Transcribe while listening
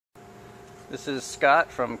This is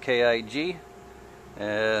Scott from KIG,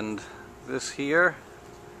 and this here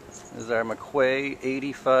is our McQuay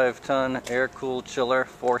 85-ton air-cooled chiller,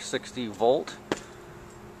 460 volt,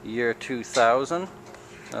 year 2000.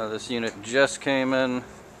 This unit just came in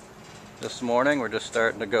this morning. We're just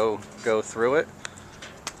starting to go through it.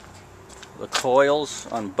 The coils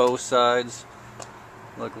on both sides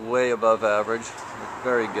look way above average, look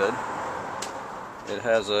very good. It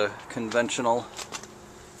has a conventional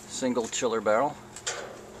single chiller barrel,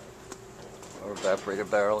 or evaporator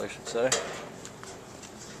barrel I should say,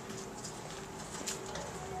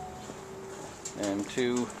 and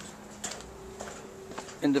two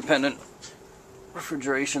independent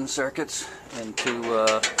refrigeration circuits and two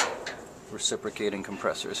reciprocating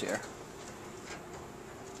compressors here.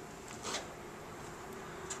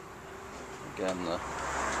 Again, the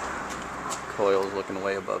coil is looking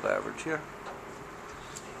way above average here.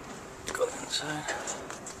 Go inside.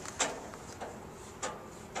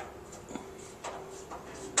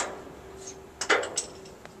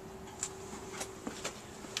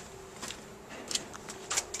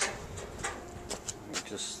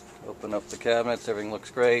 Just open up the cabinets, everything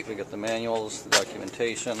looks great. We got the manuals, the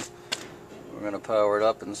documentation. We're going to power it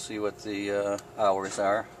up and see what the hours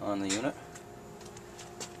are on the unit.